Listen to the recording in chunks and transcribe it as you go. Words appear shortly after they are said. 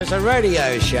It's a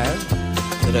radio show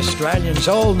that Australians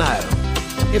all know.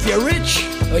 If you're rich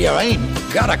or you ain't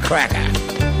got a cracker.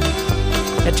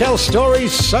 It tells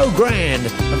stories so grand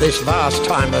of this vast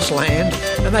timeless land,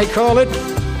 and they call it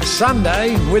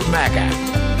Sunday with Macca.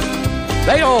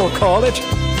 They all call it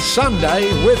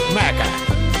Sunday with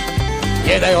Macca.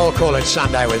 Yeah, they all call it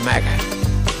Sunday with Macca.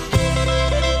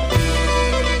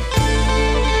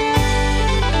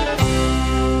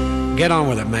 Get on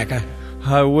with it, Macca.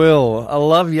 I will. I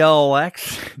love your old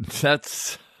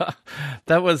accent.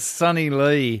 That was Sonny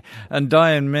Lee. And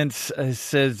Diane Mentz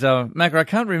says, Macca, I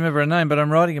can't remember her name, but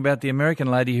I'm writing about the American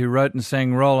lady who wrote and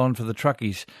sang Roll On for the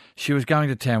Truckies. She was going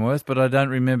to Tamworth, but I don't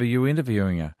remember you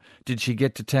interviewing her. Did she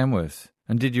get to Tamworth?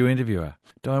 And did you interview her?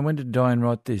 Diane, when did Diane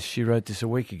write this? She wrote this a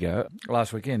week ago,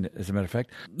 last weekend, as a matter of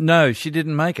fact. No, she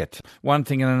didn't make it. One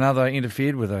thing and another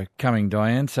interfered with her coming,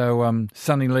 Diane, so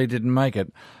Sonny Lee didn't make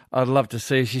it. I'd love to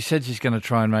see her. She said she's going to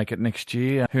try and make it next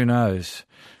year. Who knows?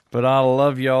 But I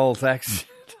love your old accent.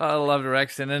 I love her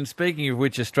accent. And speaking of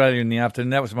which, Australia in the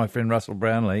Afternoon, that was my friend Russell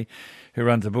Brownlee, who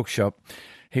runs a bookshop.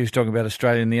 He was talking about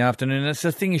Australia in the Afternoon. And it's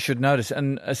a thing you should notice,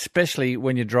 and especially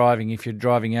when you're driving, if you're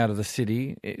driving out of the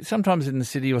city. Sometimes in the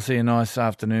city you'll see a nice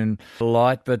afternoon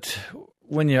light, but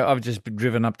I've just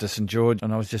driven up to St George,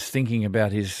 and I was just thinking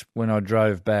about when I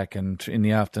drove back, and in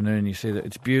the afternoon you see that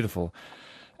it's beautiful.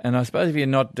 And I suppose if you're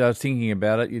not thinking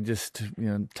about it, you just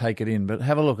take it in. But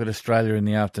have a look at Australia in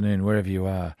the afternoon, wherever you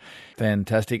are.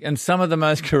 Fantastic. And some of the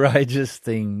most courageous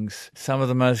things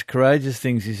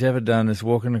he's ever done is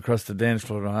walking across the dance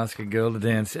floor and ask a girl to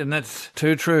dance. And that's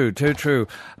too true, too true.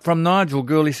 From Nigel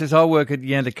Gould, he says, I work at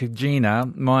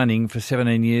Yantakajina Mining for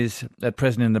 17 years, at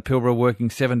present in the Pilbara, working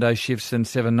 7-day shifts and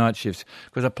 7 night shifts.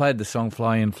 Because I played the song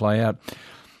Fly In, Fly Out.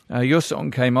 Your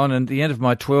song came on, and at the end of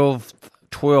my 12th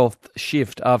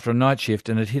shift after a night shift,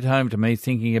 and it hit home to me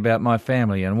thinking about my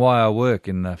family and why I work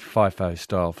in the FIFO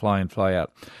style, fly in, fly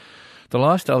out. The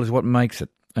lifestyle is what makes it.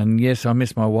 And yes, I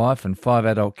miss my wife and 5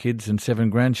 adult kids and 7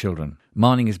 grandchildren.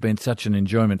 Mining has been such an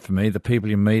enjoyment for me, the people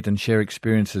you meet and share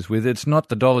experiences with. It's not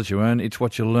the dollars you earn, it's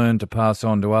what you learn to pass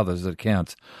on to others that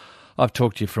counts. I've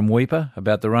talked to you from Weipa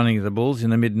about the running of the bulls in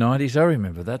the mid-90s. I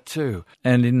remember that too.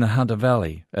 And in the Hunter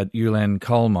Valley at Ulan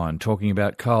Coal Mine, talking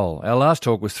about coal. Our last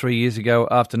talk was 3 years ago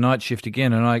after night shift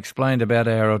again, and I explained about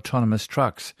our autonomous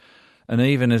trucks. And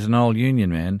even as an old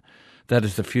union man, that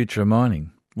is the future of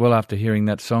mining. Well, after hearing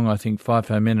that song, I think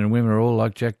FIFO men and women are all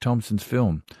like Jack Thompson's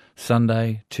film,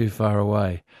 Sunday, Too Far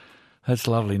Away. That's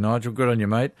lovely, Nigel. Good on you,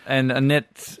 mate. And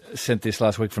Annette sent this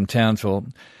last week from Townsville,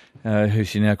 who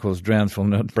she now calls Drownsville,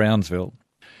 not Brownsville.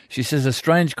 She says a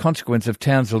strange consequence of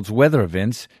Townsville's weather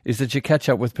events is that you catch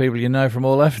up with people you know from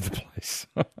all over the place.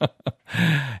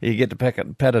 You get to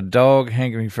pat a dog,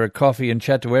 hankering for a coffee, and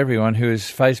chat to everyone who is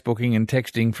Facebooking and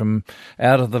texting from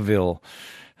out of the Ville.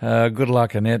 Good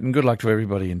luck, Annette, and good luck to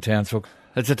everybody in Townsville.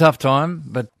 It's a tough time,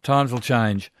 but times will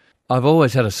change. I've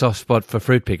always had a soft spot for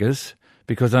fruit pickers,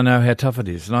 because I know how tough it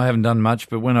is. And I haven't done much,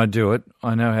 but when I do it,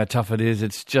 I know how tough it is.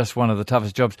 It's just one of the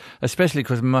toughest jobs, especially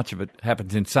because much of it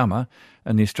happens in summer,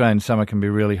 and the Australian summer can be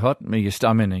really hot. You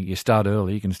start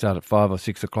early. You can start at 5 or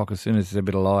 6 o'clock as soon as there's a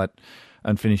bit of light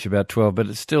and finish about 12, but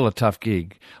it's still a tough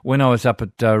gig. When I was up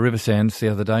at River Sands the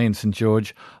other day in St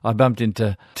George, I bumped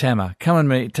into Tama. Come and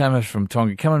meet Tama from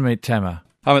Tonga. Come and meet Tama.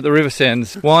 I'm at the River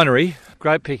Sands Winery,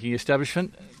 grape picking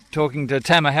establishment. Talking to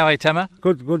Tama. How are you, Tama?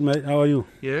 Good, mate. How are you?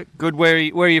 Yeah, good. Where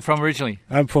are you from originally?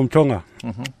 I'm from Tonga.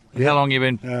 Mm-hmm. Yeah. How long have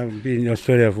you been? I've been in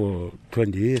Australia for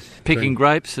 20 years. Picking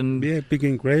grapes and... Yeah,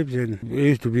 picking grapes. And we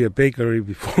used to be a bakery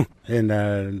before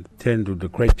and tend to the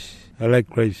grapes. I like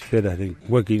grapes better, I think.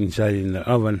 Working inside in the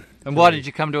oven. And why did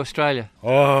you come to Australia?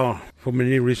 Oh, for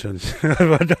many reasons.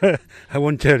 But I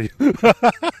won't tell you.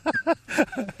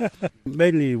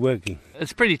 Mainly working.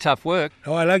 It's pretty tough work.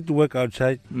 Oh, I like to work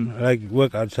outside. I like to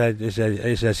work outside.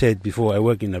 As I said before, I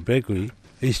work in a bakery.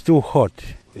 It's too hot.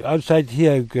 Outside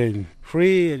here, you can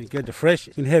free and get the fresh.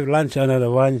 You can have lunch under the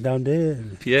vines down there.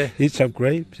 Yeah. Eat some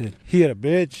grapes and hear a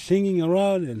bird singing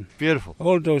around and beautiful.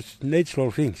 All those natural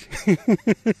things.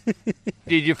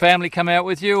 Did your family come out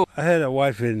with you? I had a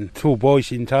wife and 2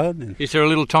 boys in town. And is there a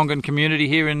little Tongan community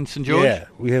here in St George? Yeah,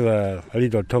 we have a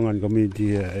little Tongan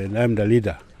community here, and I'm the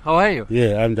leader. How are you?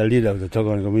 Yeah, I'm the leader of the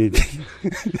Tongan community.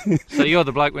 So you're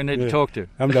the bloke we need to talk to?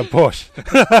 I'm the boss.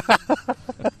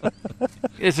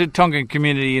 There's a Tongan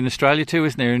community in Australia too,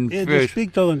 isn't there? There's a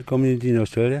big Tongan community in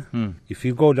Australia. If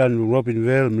you go down to Robin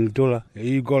Vale, Mildula,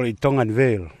 you call it Tongan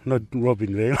Vale, not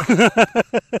Robin Vale.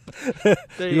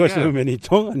 Because so many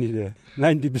Tongan there.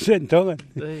 90% Tongan.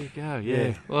 There you go,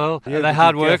 yeah. Well, they're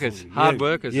hard workers. Hard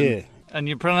workers. Yeah. And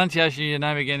your pronunciation of your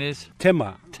name again is?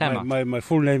 Tema. Tama. My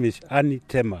full name is Ani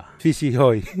Tema. Fisi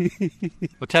Hoi.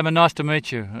 Well, Tama, nice to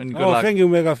meet you and good luck. Thank you,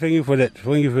 Mega. Thank you for that.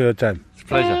 Thank you for your time. It's a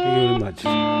pleasure. Thank you very much.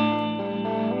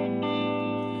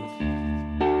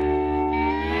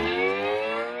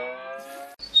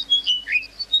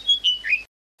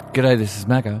 G'day, this is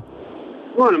Macca.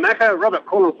 Morning, Macca. Robert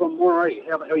calling from Moree.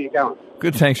 How the hell are you going?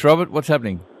 Good, thanks, Robert. What's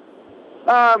happening?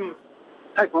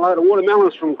 Taking a load of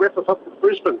watermelons from Griffith up to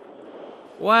Brisbane.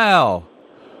 Wow.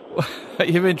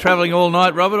 You've been travelling all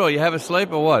night, Robert, or you have a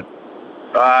sleep, or what?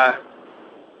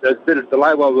 There's a bit of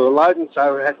delay while we were loading,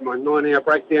 so I had my 9-hour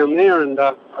breakdown there, and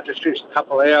I just finished a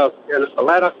couple of hours down at the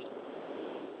ladder.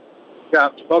 Go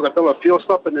up to Boggabilla fuel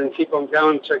stop and then keep on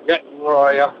going to Gatton where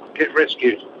I get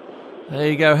rescued. There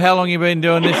you go. How long have you been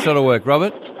doing this sort of work,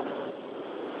 Robert?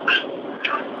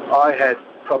 I had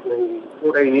probably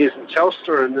 14 years in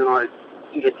Telstra, and then I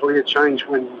did a career change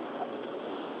when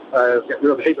I got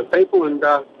rid of a heap of people, and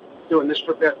doing this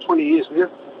for about 20 years now.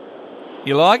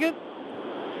 You like it?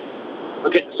 I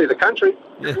get to see the country.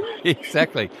 Yeah,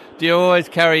 exactly. Do you always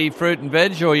carry fruit and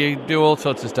veg, or you do all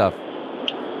sorts of stuff?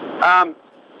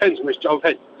 Depends on which job. I've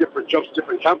had different jobs,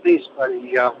 different companies, but at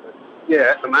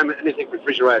the moment, anything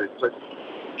refrigerated. So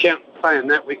count saying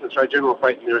that, we can throw general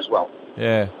freight in there as well.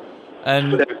 Yeah.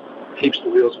 And that keeps the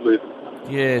wheels moving.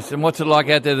 Yes, and what's it like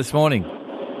out there this morning?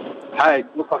 Hey,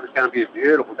 looks like it's going to be a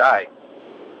beautiful day.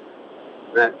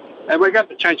 And we're going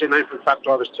to change our name from truck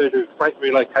drivers to freight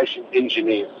relocation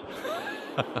engineers.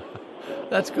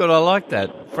 That's good, I like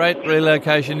that. Freight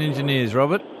relocation engineers,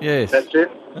 Robert. Yes. That's it.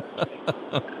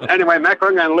 Anyway, Mac,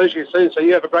 I'm going to lose you soon, so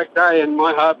you have a great day, and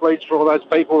my heart bleeds for all those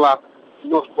people up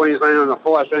North Queensland on the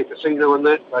Firebank Casino and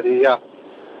that, but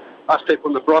us people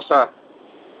in the Barossa,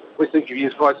 we think of you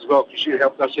guys as well, because you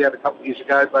helped us out a couple of years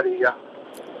ago, but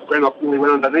Greenock nearly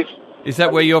went underneath. Is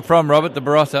that where you're from, Robert, the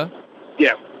Barossa?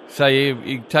 Yeah. So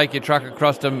you take your truck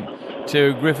across to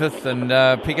Griffith and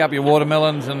pick up your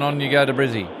watermelons, and on you go to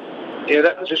Brizzy? Yeah,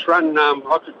 that was just run.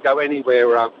 I could go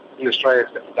anywhere in Australia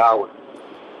except for Darwin.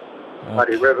 Okay.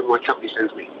 But wherever my company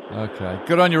sends me. Okay.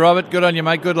 Good on you, Robert. Good on you,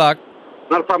 mate. Good luck.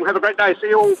 Not a problem. Have a great day. See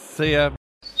you all. See ya.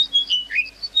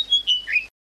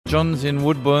 John's in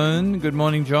Woodburn. Good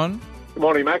morning, John. Good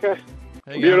morning, Macca.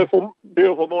 Beautiful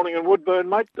morning in Woodburn,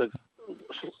 mate. The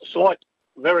slight,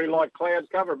 very light cloud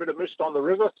cover, a bit of mist on the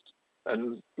river,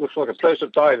 and looks like a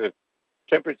pleasant day. The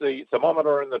temperature, the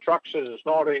thermometer in the truck says it's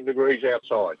 19 degrees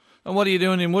outside. And what are you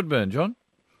doing in Woodburn, John?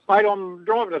 Mate, I'm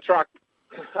driving a truck.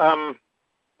 I'm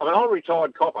an old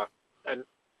retired copper, and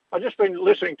I've just been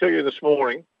listening to you this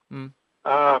morning, and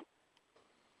I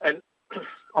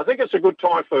think it's a good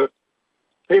time for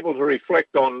people to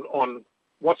reflect on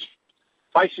what's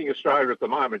facing Australia at the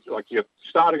moment. Like, you're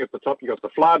starting at the top, you've got the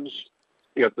floods,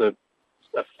 you've got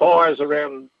the fires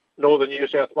around northern New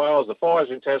South Wales, the fires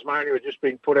in Tasmania have just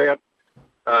been put out,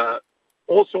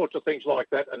 all sorts of things like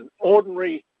that, and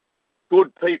ordinary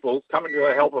good people coming to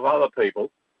the help of other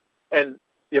people. And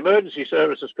the emergency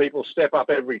services people step up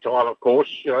every time, of course,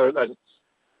 and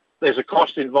there's a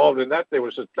cost involved in that. There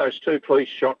was those 2 police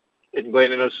shot in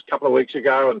Glen Innes a couple of weeks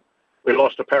ago, and we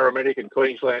lost a paramedic in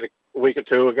Queensland a week or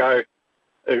 2 ago,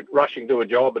 rushing to a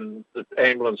job, and the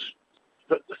ambulance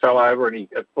fell over, and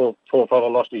a poor fellow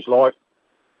lost his life.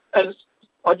 And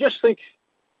I just think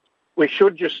we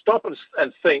should just stop and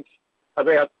think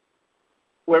about,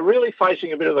 we're really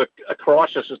facing a bit of a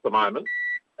crisis at the moment.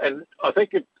 And I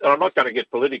think, and I'm not going to get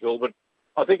political, but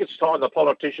I think it's time the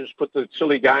politicians put the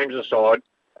silly games aside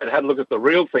and had a look at the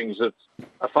real things that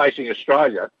are facing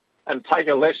Australia and take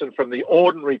a lesson from the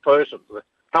ordinary person. The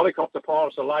helicopter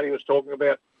pilots the lady was talking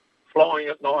about, flying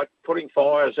at night, putting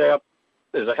fires out.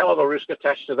 There's a hell of a risk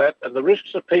attached to that. And the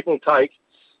risks that people take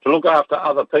to look after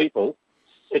other people,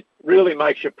 it really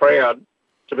makes you proud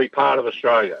to be part of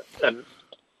Australia. And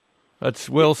that's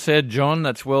well said, John.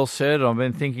 That's well said. I've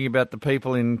been thinking about the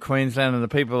people in Queensland and the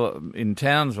people in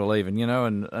Townsville even,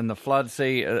 and the flood.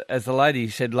 See, as the lady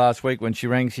said last week when she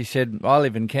rang, she said, I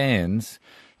live in Cairns,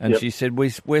 and she said,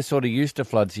 we're sort of used to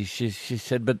floods. She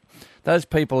said, but those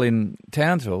people in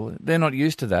Townsville, they're not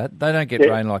used to that. They don't get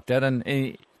rain like that.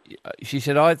 And she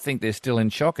said, I think they're still in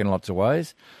shock in lots of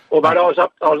ways. Well, mate, I was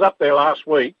up there last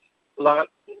weekend,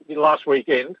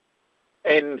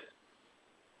 and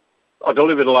I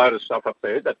delivered a load of stuff up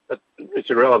there. That it's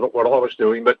irrelevant what I was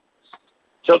doing, but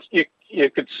so you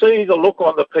could see the look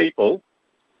on the people,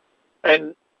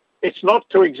 and it's not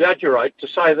to exaggerate to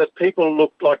say that people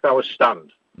looked like they were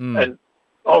stunned. And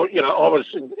I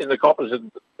was in the coppers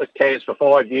at Cairns for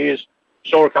 5 years,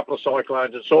 saw a couple of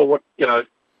cyclones, and saw what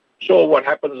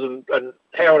happens and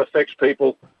how it affects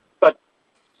people. But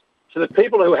to the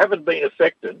people who haven't been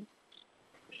affected,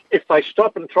 if they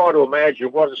stop and try to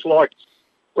imagine what it's like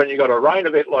when you've got a rain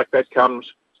event like that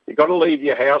comes, you've got to leave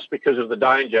your house because of the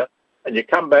danger, and you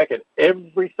come back and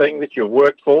everything that you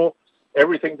worked for,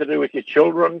 everything to do with your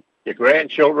children, your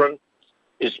grandchildren,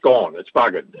 is gone. It's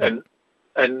buggered.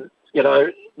 And you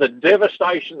know, the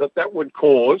devastation that would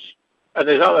cause, and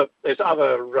there's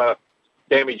other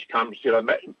damage comes, you know,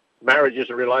 marriages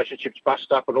and relationships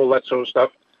bust up and all that sort of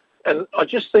stuff. And I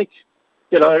just think,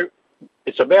 you know,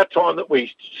 it's about time that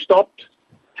we stopped,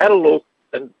 had a look,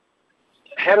 and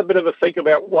had a bit of a think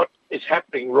about what is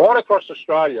happening right across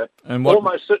Australia, and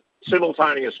almost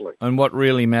simultaneously. And what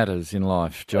really matters in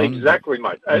life, John. Exactly,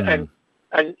 mate. And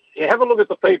you have a look at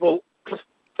the people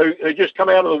who just come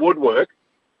out of the woodwork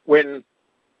when,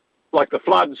 like the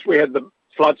floods, we had the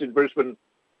floods in Brisbane.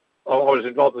 I was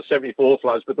involved in the 74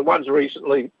 floods, but the ones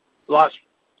recently, last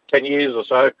 10 years or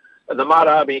so, and the Mud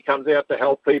Army comes out to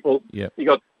help people. Yep. You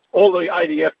got all the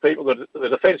ADF people, the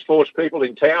Defence Force people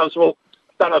in Townsville,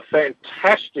 done a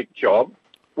fantastic job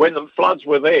when the floods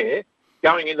were there,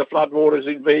 going into floodwaters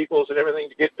in vehicles and everything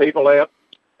to get people out.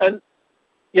 And,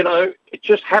 you know, it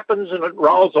just happens and it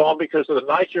rolls on because of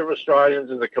the nature of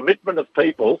Australians and the commitment of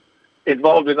people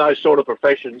involved in those sort of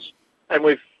professions. And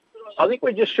I think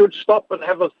we just should stop and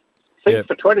have a think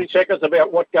for 20 seconds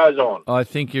about what goes on. I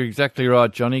think you're exactly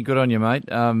right, Johnny. Good on you, mate.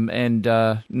 And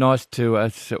nice to...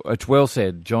 it's well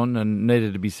said, John, and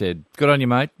needed to be said. Good on you,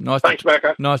 mate. Thanks,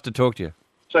 Macca. Nice to talk to you.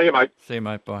 See you, mate. See you,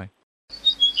 mate. Bye.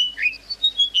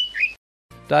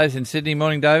 Dave's in Sydney.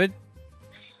 Morning, David.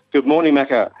 Good morning,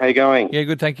 Macca. How you going? Yeah,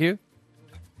 good, thank you.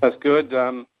 That's good.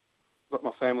 Got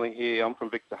my family here. I'm from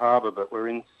Victor Harbour, but we're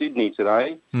in Sydney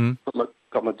today.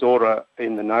 Got my daughter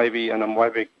in the Navy, and I'm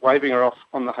waving her off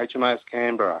on the HMAS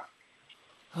Canberra.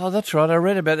 Oh, that's right. I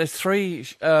read about there's three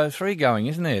going,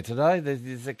 isn't there, today?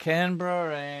 There's a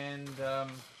Canberra, and I'm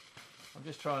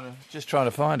just trying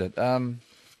to find it.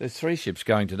 There's 3 ships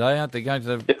going today, aren't they? Going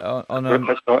to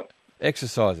That's right.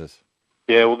 Exercises.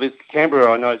 Yeah, well, this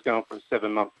Canberra I know is going for a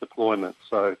 7-month deployment.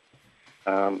 So,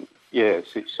 so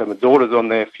my daughter's on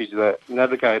there. She's the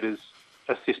navigator's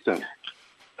assistant.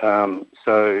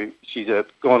 So she's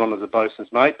gone on as a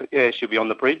bosun's mate, but yeah, she'll be on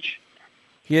the bridge.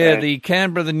 Yeah, the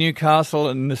Canberra, the Newcastle,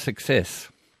 and the Success.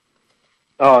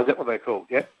 Oh, is that what they're called?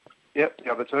 Yep,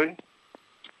 the other 2.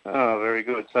 Oh, very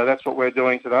good. So that's what we're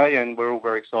doing today, and we're all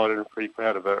very excited and pretty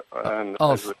proud of her. And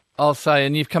I'll say,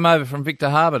 and you've come over from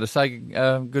Victor Harbour to say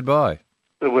goodbye.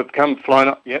 We've flown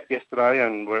up yesterday,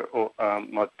 and we're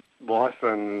my wife,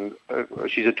 and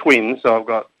she's a twin, so I've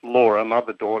got Laura, my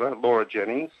other daughter, Laura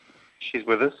Jennings. She's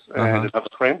with us, and another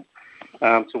friend,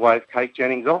 to wave Kate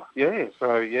Jennings off. Yeah,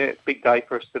 so big day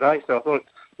for us today. So I thought,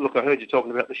 look, I heard you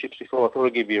talking about the ships before. I thought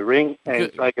I'd give you a ring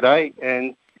and say good day,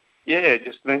 and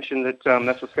just mention that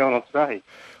that's what's going on today.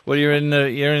 Well, you're in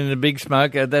the big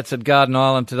smoke. That's at Garden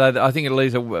Island today. I think it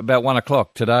leaves about 1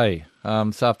 o'clock today,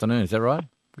 this afternoon. Is that right?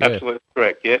 Yeah. Absolutely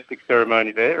correct. Yeah, big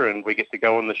ceremony there, and we get to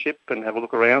go on the ship and have a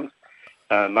look around.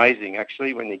 Amazing,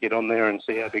 actually, when you get on there and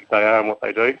see how big they are and what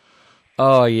they do.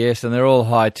 Oh yes, and they're all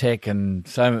high tech, and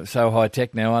so high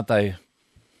tech now, aren't they?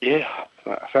 Yeah,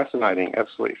 fascinating,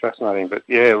 absolutely fascinating. But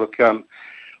yeah, look,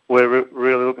 we're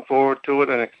really looking forward to it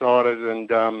and excited, and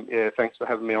thanks for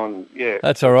having me on. Yeah,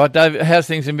 that's all right, Dave. How's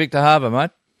things in Victor Harbour,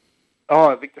 mate?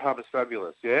 Oh, Victor Harbour's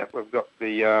fabulous. Yeah, we've got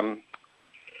the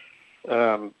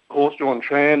horse-drawn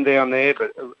tram down there,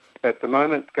 but at the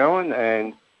moment it's going,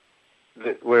 and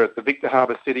we're at the Victor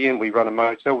Harbour City Inn. We run a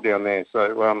motel down there,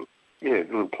 so. A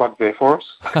little plug there for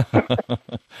us.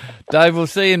 Dave, we'll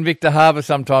see you in Victor Harbour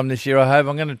sometime this year, I hope.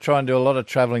 I'm going to try and do a lot of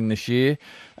travelling this year,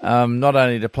 not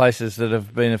only to places that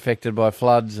have been affected by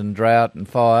floods and drought and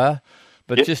fire,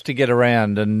 but just to get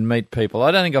around and meet people.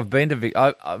 I don't think I've been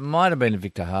to I might have been to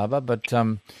Victor Harbour, but... it's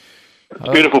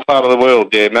a beautiful part of the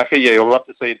world, Macca. Yeah, I'd love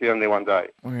to see you down there one day.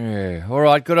 Yeah, all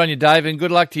right, good on you, Dave, and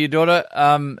good luck to your daughter,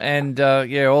 and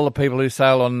all the people who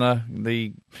sail on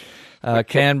the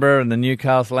Canberra and the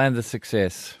Newcastle and the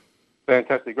Success.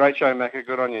 Fantastic. Great show, Macca.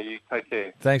 Good on you. You take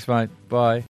care. Thanks, mate.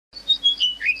 Bye.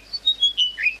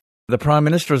 The Prime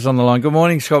Minister is on the line. Good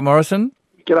morning, Scott Morrison.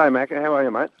 G'day, Macca. How are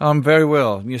you, mate? I'm very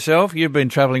well. And yourself? You've been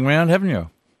travelling around, haven't you?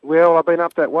 Well, I've been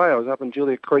up that way. I was up in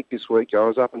Julia Creek this week. I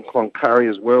was up in Cloncurry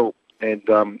as well, and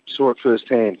saw it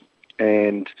firsthand.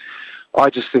 And I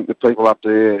just think the people up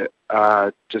there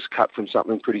are just cut from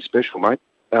something pretty special, mate.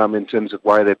 In terms of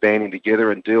way they're banding together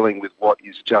and dealing with what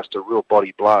is just a real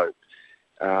body blow.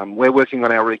 We're working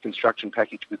on our reconstruction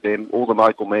package with them, all the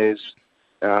local mayors,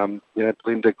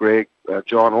 Linda, Greg,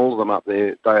 John, all of them up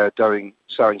there. They are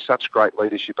showing such great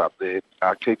leadership up there,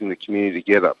 keeping the community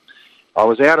together. I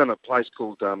was out in a place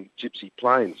called Gypsy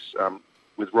Plains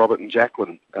with Robert and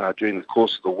Jacqueline during the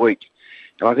course of the week.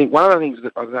 And I think one of the things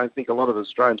that I don't think a lot of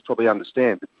Australians probably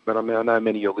understand, but I know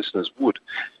many of your listeners would,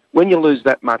 when you lose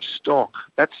that much stock,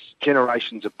 that's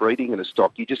generations of breeding in a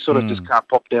stock. You just sort of just can't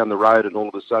pop down the road and all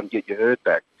of a sudden get your herd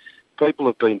back. People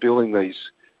have been building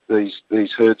these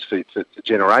herds for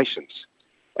generations.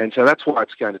 And so that's why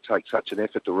it's going to take such an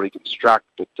effort to reconstruct.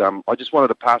 But I just wanted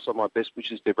to pass on my best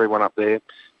wishes to everyone up there.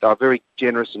 They were very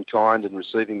generous and kind in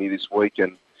receiving me this week.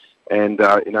 And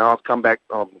I've come back.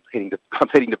 I'm heading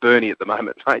to Burnie at the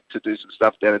moment, mate, to do some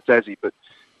stuff down in Tassie. But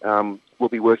we'll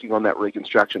be working on that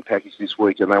reconstruction package this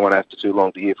week, and they won't have too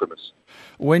long to hear from us.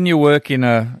 When you work in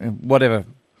whatever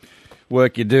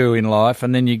work you do in life,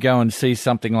 and then you go and see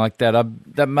something like that,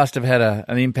 that must have had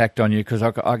an impact on you, because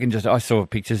I saw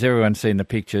pictures, everyone's seen the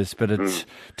pictures, but it's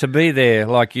to be there,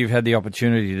 like you've had the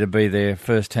opportunity to be there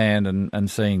firsthand and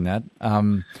seeing that.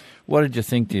 What did you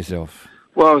think to yourself?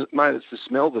 Well, mate, it's the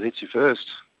smell that hits you first.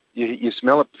 You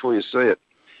smell it before you see it,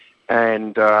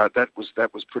 and that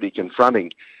was pretty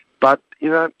confronting. But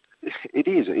it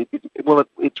is.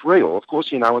 It's real. Of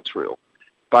course, it's real.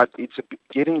 But it's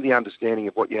getting the understanding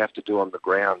of what you have to do on the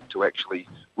ground to actually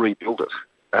rebuild it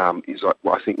is,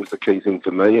 I think, was the key thing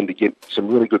for me, and to get some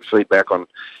really good feedback on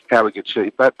how we could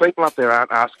achieve. But people up there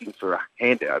aren't asking for a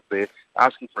handout; they're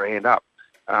asking for a hand up,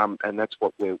 and that's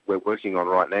what we're working on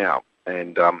right now.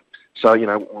 And so,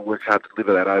 we'll work hard to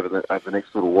deliver that over the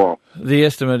next little while. The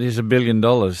estimate is $1 billion,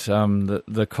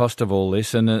 the cost of all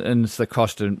this, and it's the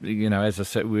cost of, as I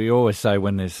said, we always say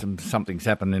when there's something's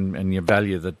happened and you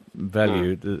value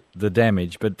the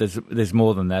damage, but there's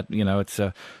more than that. It's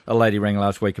a lady rang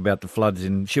last week about the floods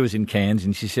she was in Cairns,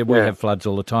 and she said, we have floods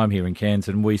all the time here in Cairns,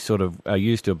 and we sort of are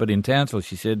used to it. But in Townsville,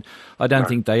 she said, I don't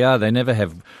think they are. They never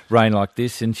have rain like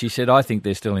this, and she said, I think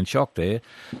they're still in shock there.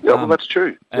 Yeah, well, that's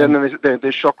true. And then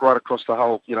there's shock right across the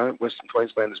whole, Western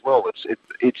Queensland as well.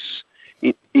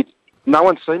 No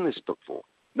one's seen this before.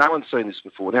 No one's seen this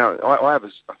before. Now, I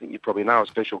think you probably know, a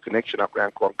special connection up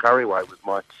around Cloncurry Way with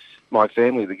my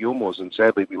family, the Gilmores, and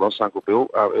sadly we lost Uncle Bill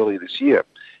earlier this year.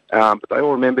 But they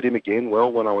all remembered him again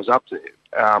well when I was up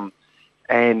there.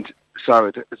 And so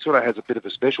it sort of has a bit of a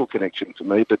special connection for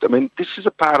me. But, this is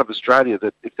a part of Australia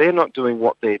that if they're not doing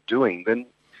what they're doing, then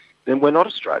we're not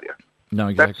Australia. No,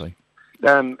 exactly.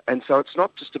 And so it's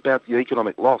not just about the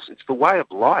economic loss. It's the way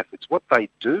of life. It's what they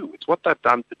do. It's what they've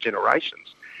done for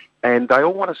generations. And they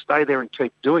all want to stay there and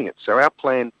keep doing it. So our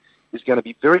plan is going to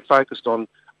be very focused on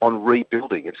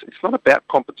rebuilding. It's not about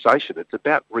compensation. It's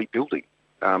about rebuilding.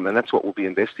 And that's what we'll be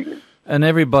investing in. And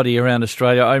everybody around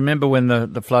Australia, I remember when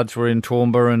the floods were in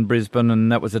Toowoomba and Brisbane,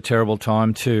 and that was a terrible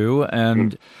time too.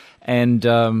 And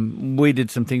we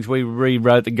did some things. We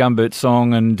rewrote the Gumboot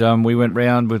song, and we went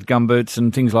round with gumboots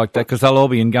and things like that, because they'll all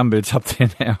be in gumboots up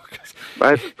there now.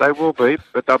 They will be,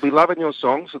 but they'll be loving your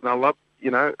songs, and they'll love,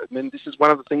 this is one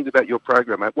of the things about your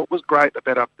program, mate. What was great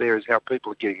about up there is how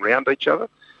people are getting round each other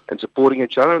and supporting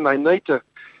each other, and they need to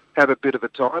have a bit of a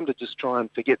time to just try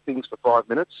and forget things for 5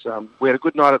 minutes. We had a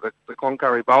good night at the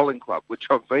Cloncurry Bowling Club, which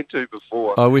I've been to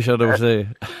before. I wish I was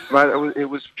there. Mate, it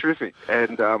was terrific,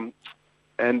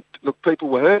 and look, people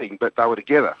were hurting, but they were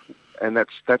together, and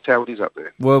that's how it is up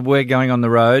there. Well, we're going on the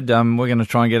road. We're going to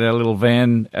try and get our little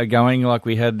van going like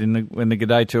we had when the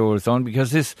G'day tour was on,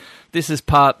 because this is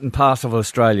part and parcel of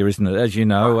Australia, isn't it? As you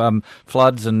know,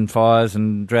 floods and fires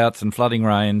and droughts and flooding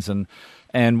rains,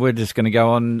 and we're just going to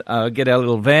go on, get our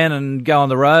little van and go on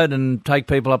the road and take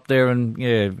people up there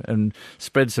and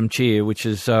spread some cheer, which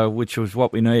was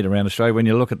what we need around Australia. When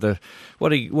you look at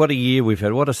what a year we've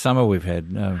had, what a summer we've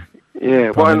had.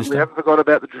 Yeah, well, we haven't forgot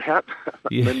about the drought.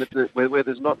 Yeah. where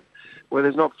there's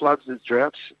not floods, there's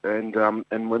droughts, and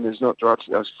when there's not droughts,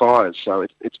 there's fires. So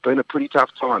it's been a pretty tough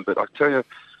time. But I tell you,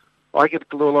 I get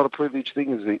to do a lot of privileged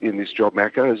things in this job,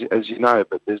 Macca, as you know.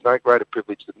 But there's no greater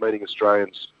privilege than meeting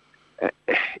Australians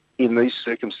in these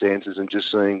circumstances and just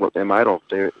seeing what they're made of.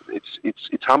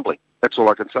 It's humbling. That's all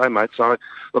I can say, mate. So,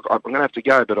 look, I'm going to have to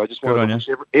go, but I just want to wish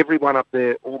everyone up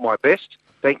there all my best.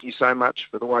 Thank you so much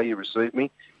for the way you received me.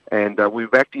 And we'll be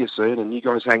back to you soon, and you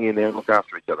guys hang in there and look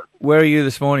after each other. Where are you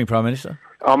this morning, Prime Minister?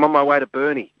 I'm on my way to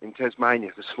Burnie in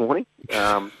Tasmania this morning.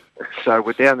 So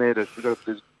we're down there. There's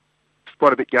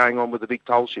quite a bit going on with the big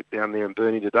toll ship down there in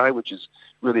Burnie today, which is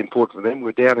really important for them.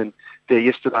 We're down in there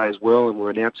yesterday as well, and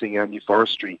we're announcing our new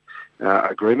forestry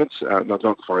agreements. Not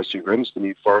the forestry agreements, the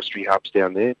new forestry hubs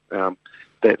down there.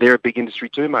 They're a big industry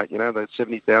too, mate. There's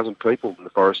 70,000 people in the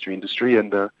forestry industry,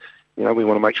 and we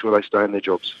want to make sure they stay in their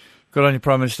jobs. Good on you,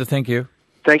 Prime Minister. Thank you.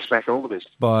 Thanks, Mac. All the best.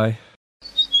 Bye.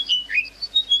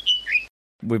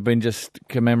 We've been just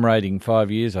commemorating 5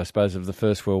 years, I suppose, of the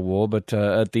First World War, but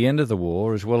at the end of the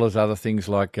war, as well as other things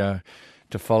like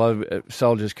to follow.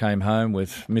 Soldiers came home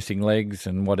with missing legs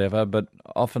and whatever, but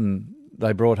often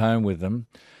they brought home with them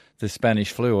the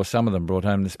Spanish flu, or some of them brought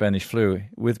home the Spanish flu.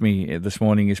 With me this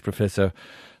morning is Professor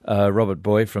Robert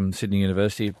Boy from Sydney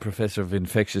University, Professor of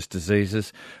Infectious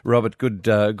Diseases. Robert,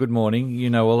 good morning. You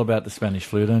know all about the Spanish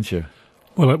flu, don't you?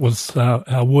 Well, it was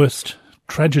our worst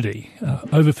tragedy.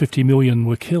 Over 50 million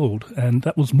were killed, and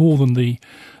that was more than the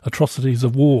atrocities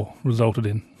of war resulted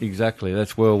in. Exactly,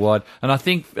 that's worldwide. And I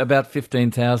think about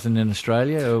 15,000 in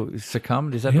Australia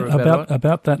succumbed, is that right?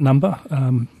 About that number.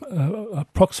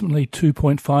 Approximately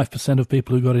 2.5% of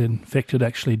people who got infected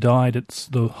actually died. It's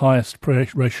the highest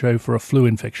ratio for a flu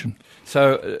infection.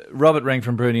 So Robert rang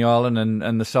from Bruny Island,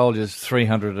 and the soldiers,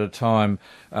 300 at a time,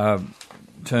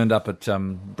 turned up at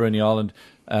Bruny Island.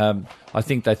 I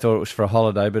think they thought it was for a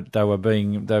holiday, but they were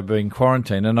being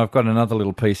quarantined. And I've got another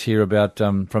little piece here about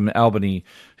from the Albany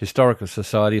Historical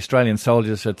Society. Australian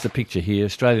soldiers, it's a picture here.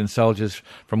 Australian soldiers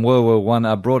from World War I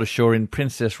are brought ashore in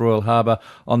Princess Royal Harbour.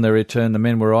 On their return, the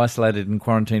men were isolated and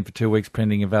quarantined for 2 weeks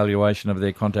pending evaluation of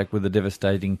their contact with the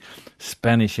devastating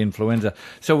Spanish influenza.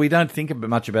 So we don't think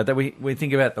much about that. We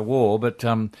think about the war, but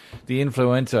the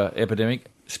influenza epidemic,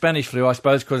 Spanish flu, I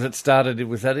suppose, because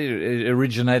it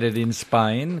originated in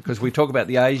Spain, because we talk about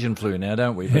the Asian flu now,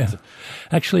 don't we? Yeah.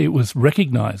 Actually, it was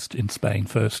recognised in Spain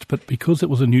first, but because it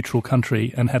was a neutral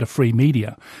country and had a free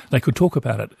media, they could talk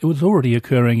about it. It was already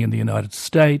occurring in the United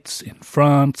States, in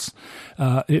France.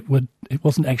 It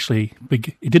didn't actually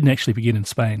begin in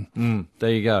Spain.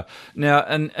 There you go. Now,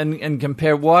 and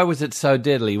compare, why was it so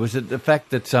deadly? Was it the fact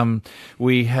that this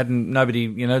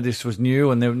was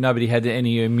new and nobody had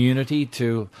any immunity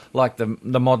to, like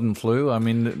the modern flu? I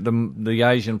mean, the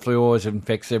Asian flu always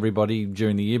infects everybody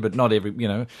during the year, but not every,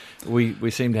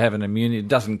 we seem to have an immunity. It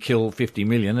doesn't kill 50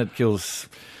 million. It kills,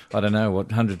 I don't know,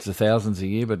 hundreds of thousands a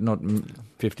year, but not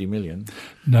 50 million.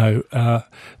 No,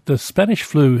 the Spanish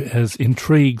flu has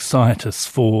intrigued scientists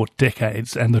for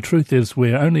decades, and the truth is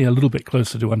we're only a little bit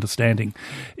closer to understanding.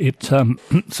 It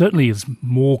certainly is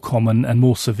more common and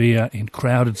more severe in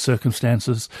crowded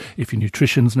circumstances, if your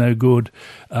nutrition's no good.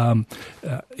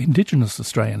 Indigenous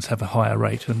Australians have a higher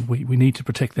rate, and we need to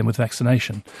protect them with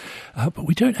vaccination. But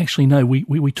we don't actually know.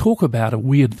 We talk about a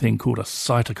weird thing called a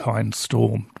cytokine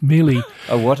storm. Merely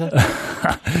a what?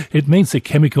 It means that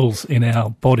chemicals in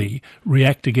our body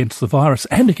react against the virus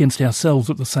and against ourselves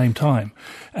at the same time.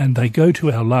 And they go to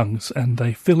our lungs and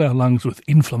they fill our lungs with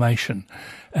inflammation.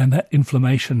 And that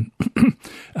inflammation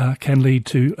can lead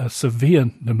to a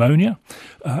severe pneumonia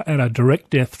and a direct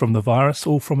death from the virus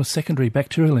or from a secondary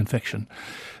bacterial infection.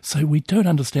 So we don't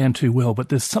understand too well, but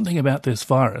there's something about this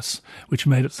virus which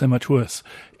made it so much worse.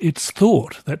 It's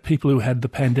thought that people who had the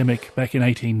pandemic back in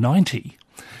 1890,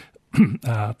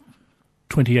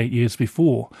 28 years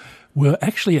before, were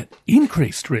actually at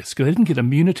increased risk. They didn't get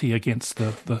immunity against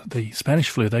the Spanish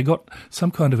flu. They got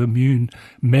some kind of immune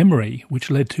memory, which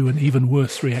led to an even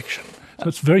worse reaction. So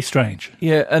it's very strange.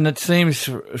 Yeah, and it seems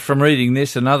from reading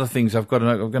this and other things, I've got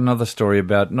another story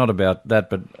about, not about that,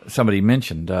 but somebody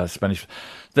mentioned Spanish,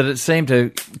 that it seemed to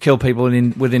kill people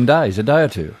within days, a day or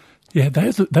two. Yeah,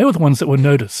 they were the ones that were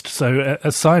noticed. So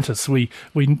as scientists, we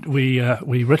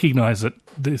recognise that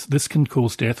this can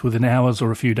cause death within hours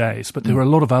or a few days, but there were a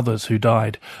lot of others who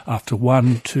died after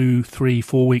 1, 2, 3,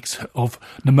 4 weeks of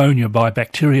pneumonia by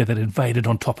bacteria that invaded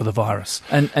on top of the virus.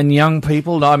 And young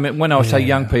people, I mean, when I say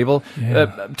young people,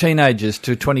 teenagers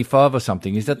to 25 or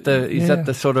something, is that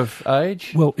the sort of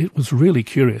age? Well, it was really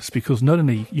curious because not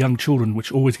only young children,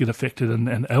 which always get affected,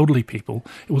 and elderly people,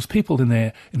 it was people in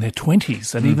their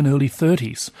 20s and even early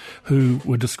 30s who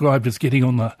were described as getting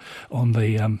on the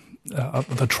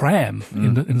tram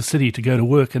in the city to go to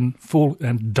work and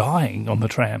dying on the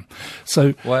tram.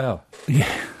 So wow,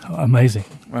 yeah, amazing.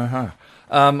 I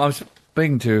was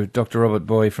speaking to Dr. Robert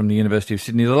Boy from the University of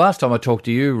Sydney. The last time I talked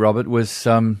to you, Robert, was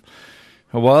a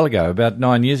while ago, about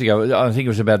 9 years ago. I think it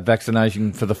was about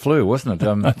vaccination for the flu, wasn't it?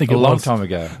 I think it was a long time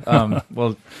ago.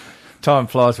 Well, time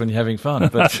flies when you're having fun,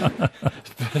 but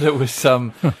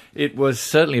it was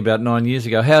certainly about 9 years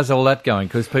ago. How's all that going?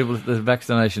 Because the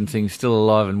vaccination thing's still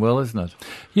alive and well, isn't it?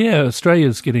 Yeah,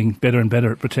 Australia's getting better and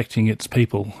better at protecting its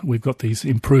people. We've got these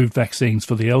improved vaccines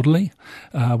for the elderly,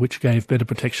 which gave better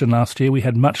protection last year. We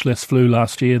had much less flu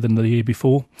last year than the year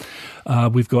before.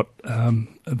 We've got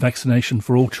vaccination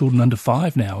for all children under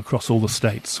 5 now across all the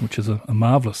states, which is a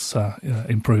marvellous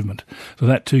improvement. So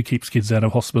that too keeps kids out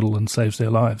of hospital and saves their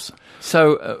lives.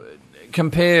 So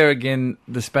compare again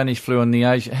the Spanish flu and the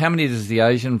Asian. How many does the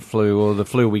Asian flu or the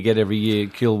flu we get every year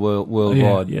kill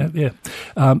worldwide? Yeah.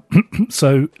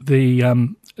 So the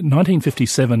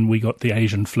 1957 we got the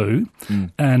Asian flu,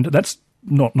 and that's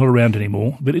not around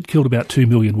anymore, but it killed about 2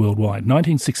 million worldwide.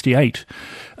 1968,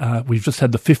 we've just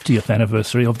had the 50th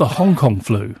anniversary of the Hong Kong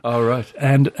flu. Oh, right.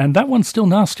 And that one's still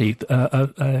nasty.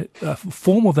 A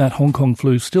form of that Hong Kong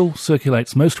flu still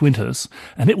circulates most winters,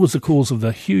 and it was the cause of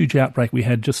the huge outbreak we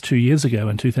had just 2 years ago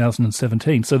in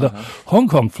 2017. So the Hong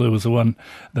Kong flu is the one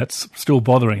that's still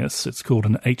bothering us. It's called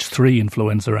an H3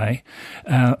 influenza A,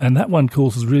 and that one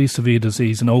causes really severe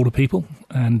disease in older people,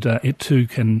 and it too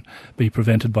can be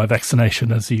prevented by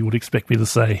vaccination, as you would expect me to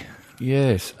say.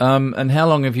 Yes. And how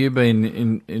long have you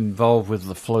been involved with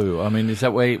the flu? I mean, is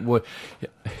that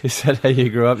is that how you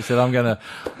grew up? You said, I'm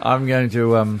going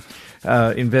to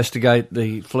investigate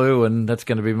the flu, and that's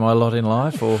going to be my lot in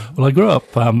life? Or well, I grew up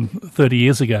 30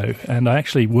 years ago, and I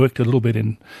actually worked a little bit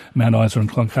in Mount Isa and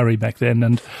Cloncurry back then,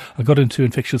 and I got into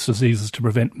infectious diseases to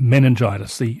prevent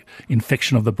meningitis, the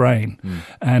infection of the brain.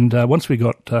 And once we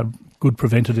got good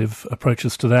preventative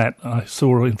approaches to that, I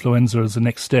saw influenza as the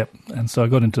next step, and so I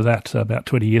got into that about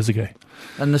 20 years ago.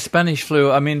 And the Spanish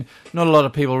flu, I mean, not a lot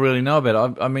of people really know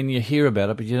about it. I mean, you hear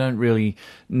about it, but you don't really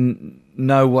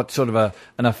know what sort of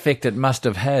an effect it must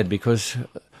have had, because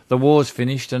the war's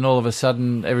finished and all of a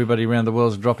sudden everybody around the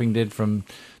world's dropping dead from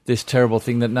this terrible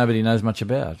thing that nobody knows much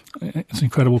about. It's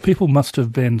incredible. People must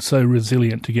have been so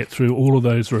resilient to get through all of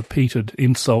those repeated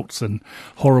insults and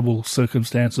horrible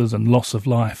circumstances and loss of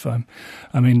life.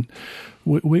 I mean,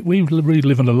 we really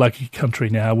live in a lucky country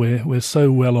now. We're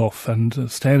so well off, and the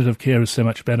standard of care is so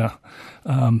much better.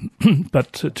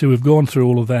 But to have gone through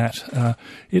all of that,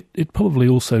 it probably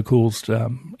also caused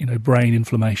brain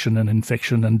inflammation and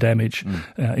infection and damage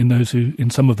in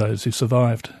some of those who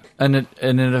survived. And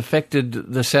it affected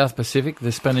the South Pacific,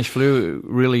 the Spanish flu,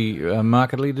 really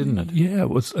markedly, didn't it? Yeah, it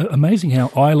was amazing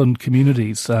how island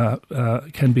communities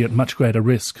can be at much greater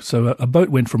risk. So a boat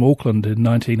went from Auckland in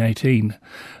 1918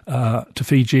 to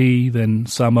Fiji, then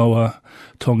Samoa,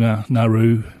 Tonga,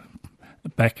 Nauru,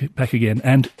 back again.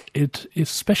 And it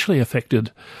especially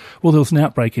affected, well, there was an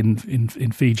outbreak in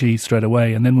Fiji straight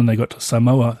away, and then when they got to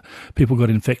Samoa, people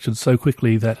got infected so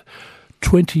quickly that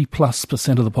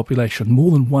 20+% of the population, more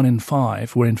than 1 in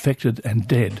 5, were infected and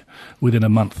dead within a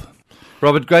month.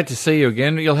 Robert, great to see you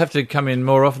again. You'll have to come in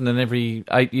more often than every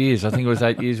 8 years. I think it was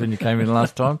 8 years when you came in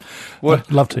last time.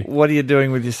 I'd love to. What are you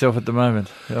doing with yourself at the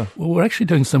moment? Yeah. Well, we're actually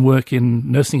doing some work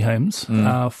in nursing homes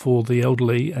for the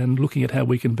elderly, and looking at how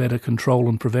we can better control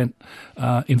and prevent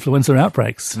influenza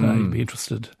outbreaks. You'd be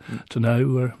interested to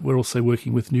know. We're also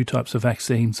working with new types of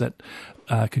vaccines that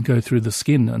can go through the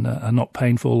skin and are not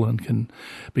painful and can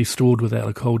be stored without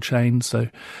a cold chain. So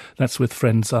that's with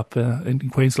friends up in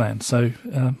Queensland. So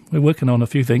we're working on a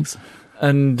few things.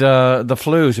 And the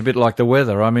flu is a bit like the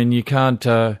weather. I mean, you can't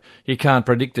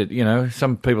predict it. You know,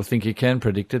 some people think you can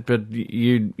predict it, but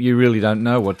you really don't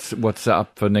know what's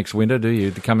up for next winter, do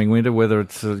you? The coming winter, whether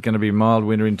it's going to be a mild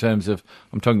winter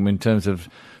I'm talking in terms of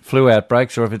flu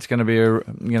outbreaks, or if it's going to be a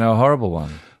horrible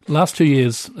one. Last 2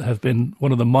 years have been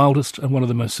one of the mildest and one of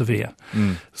the most severe.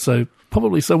 So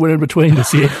probably somewhere in between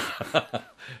this year.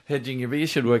 Hedging you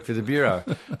should work for the Bureau.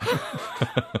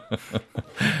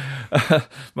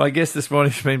 My guest this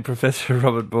morning has been Professor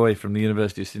Robert Boy from the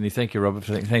University of Sydney. Thank you, Robert.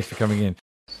 Thanks for coming in.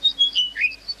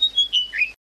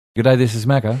 Good day, this is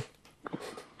Macca.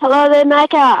 Hello there,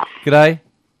 Macca. Good day.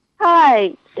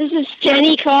 Hi, this is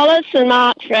Jenny Collis and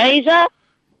Mark Fraser.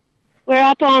 We're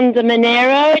up on the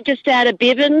Monero, just out of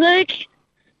Bibbinluke,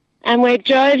 and we're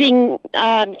driving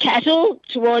cattle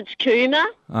towards Cooma.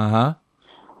 Uh-huh.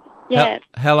 Yeah.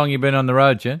 How long you been on the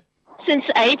road, Jen? Since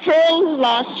April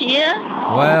last year.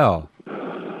 Wow.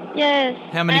 Yes.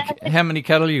 How many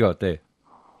cattle you got there?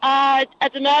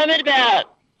 At the moment, about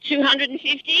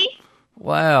 250.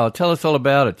 Wow. Tell us all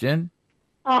about it, Jen.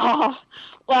 Oh,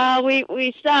 well,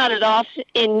 we started off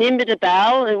in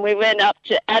Nimbidabal, and we went up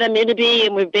to Adaminaby,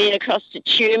 and we've been across to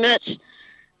Tumut.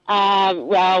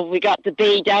 We got the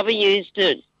BWs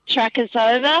to track us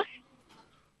over.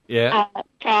 Yeah.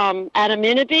 From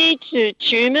Adaminaby to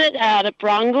Tumut, out at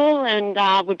Brungle,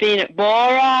 and we've been at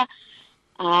Bora,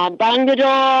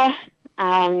 Bungadore,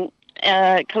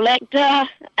 Collector,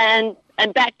 and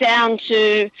back down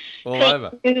to all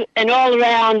over, and all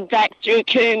around back through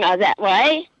Cooma that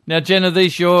way. Now, Jen, are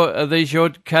these your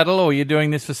cattle, or are you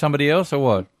doing this for somebody else, or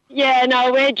what? Yeah,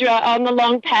 no, we're on the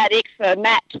long paddock for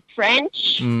Matt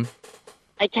French.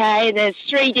 Okay, there's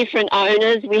 3 different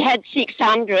owners. We had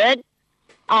 600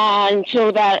 until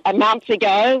about a month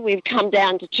ago. We've come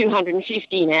down to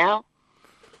 250 now.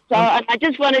 So I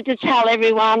just wanted to tell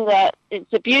everyone that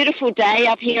it's a beautiful day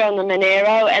up here on the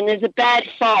Monero, and there's a bad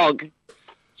fog.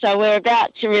 So we're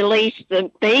about to release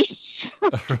the beasts.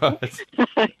 Right.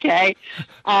 Okay.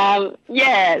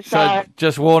 Yeah. So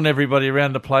just warn everybody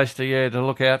around the place to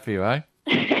look out for you, eh?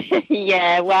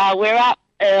 Yeah. Well, we're up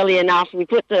early enough. We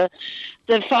put the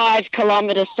 5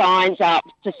 kilometre signs up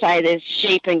to say there's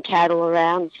sheep and cattle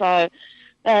around. So,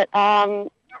 but I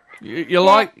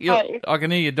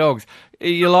can hear your dogs.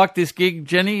 You like this gig,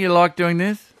 Jenny? You like doing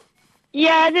this?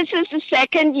 Yeah, this is the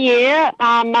second year.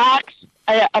 Mark's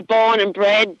a born and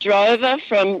bred drover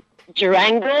from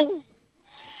Durango.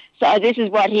 So this is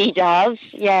what he does,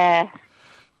 yeah.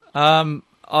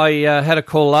 I had a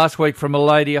call last week from a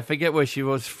lady. I forget where she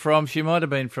was from. She might have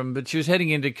been from, but she was heading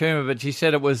into Cooma, but she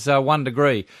said it was 1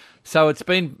 degree. So it's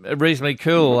been reasonably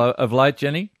cool of late,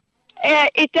 Jenny?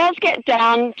 It does get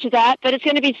down to that, but it's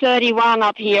going to be 31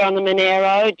 up here on the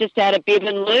Monero, just out of Bibb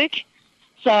and Luke.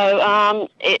 So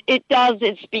it does.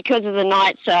 It's because of the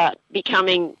nights are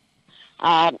becoming,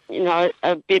 a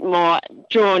bit more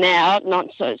drawn out, not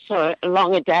so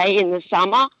long a day in the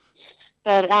summer.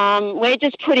 But we're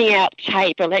just putting out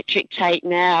electric tape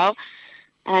now,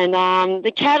 and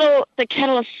the cattle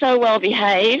are so well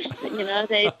behaved.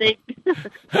 They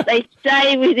they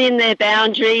stay within their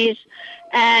boundaries,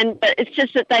 but it's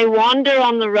just that they wander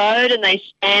on the road and they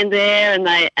stand there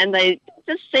and they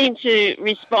just seem to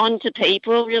respond to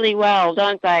people really well,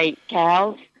 don't they,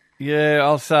 cows? Yeah,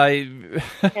 I'll say,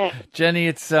 Yeah. Jenny,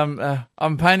 it's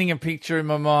I'm painting a picture in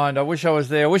my mind. I wish I was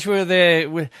there. I wish we were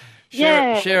there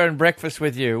sharing breakfast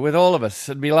with you, with all of us.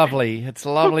 It'd be lovely. It's a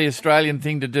lovely Australian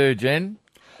thing to do, Jen.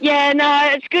 Yeah, no,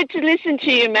 it's good to listen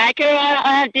to you, Macca.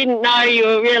 I didn't know you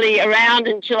were really around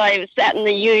until I sat in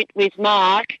the ute with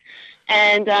Mark.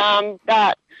 And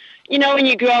but when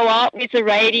you grow up with the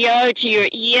radio to your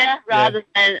ear rather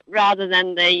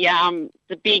than the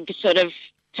big sort of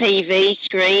TV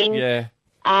screen. Yeah.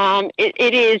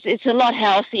 It's a lot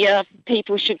healthier.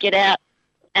 People should get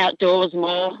outdoors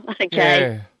more. Okay.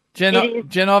 Yeah.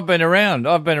 Jen, I've been around.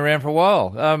 I've been around for a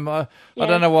while. I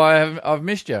don't know why I've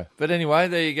missed you. But anyway,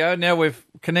 there you go. Now we've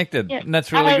connected, and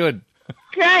that's really good.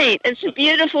 Great. It's a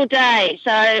beautiful day.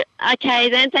 So, okay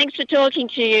then. Thanks for talking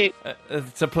to you.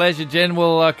 It's a pleasure, Jen.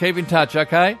 We'll keep in touch,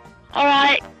 okay? All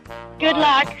right. Good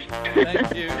luck.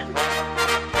 Thank you.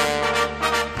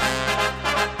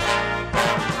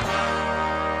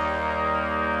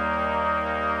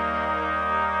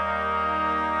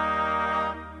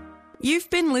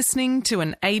 You've been listening to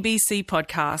an ABC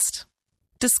podcast.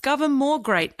 Discover more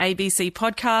great ABC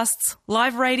podcasts,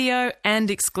 live radio and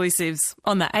exclusives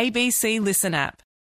on the ABC Listen app.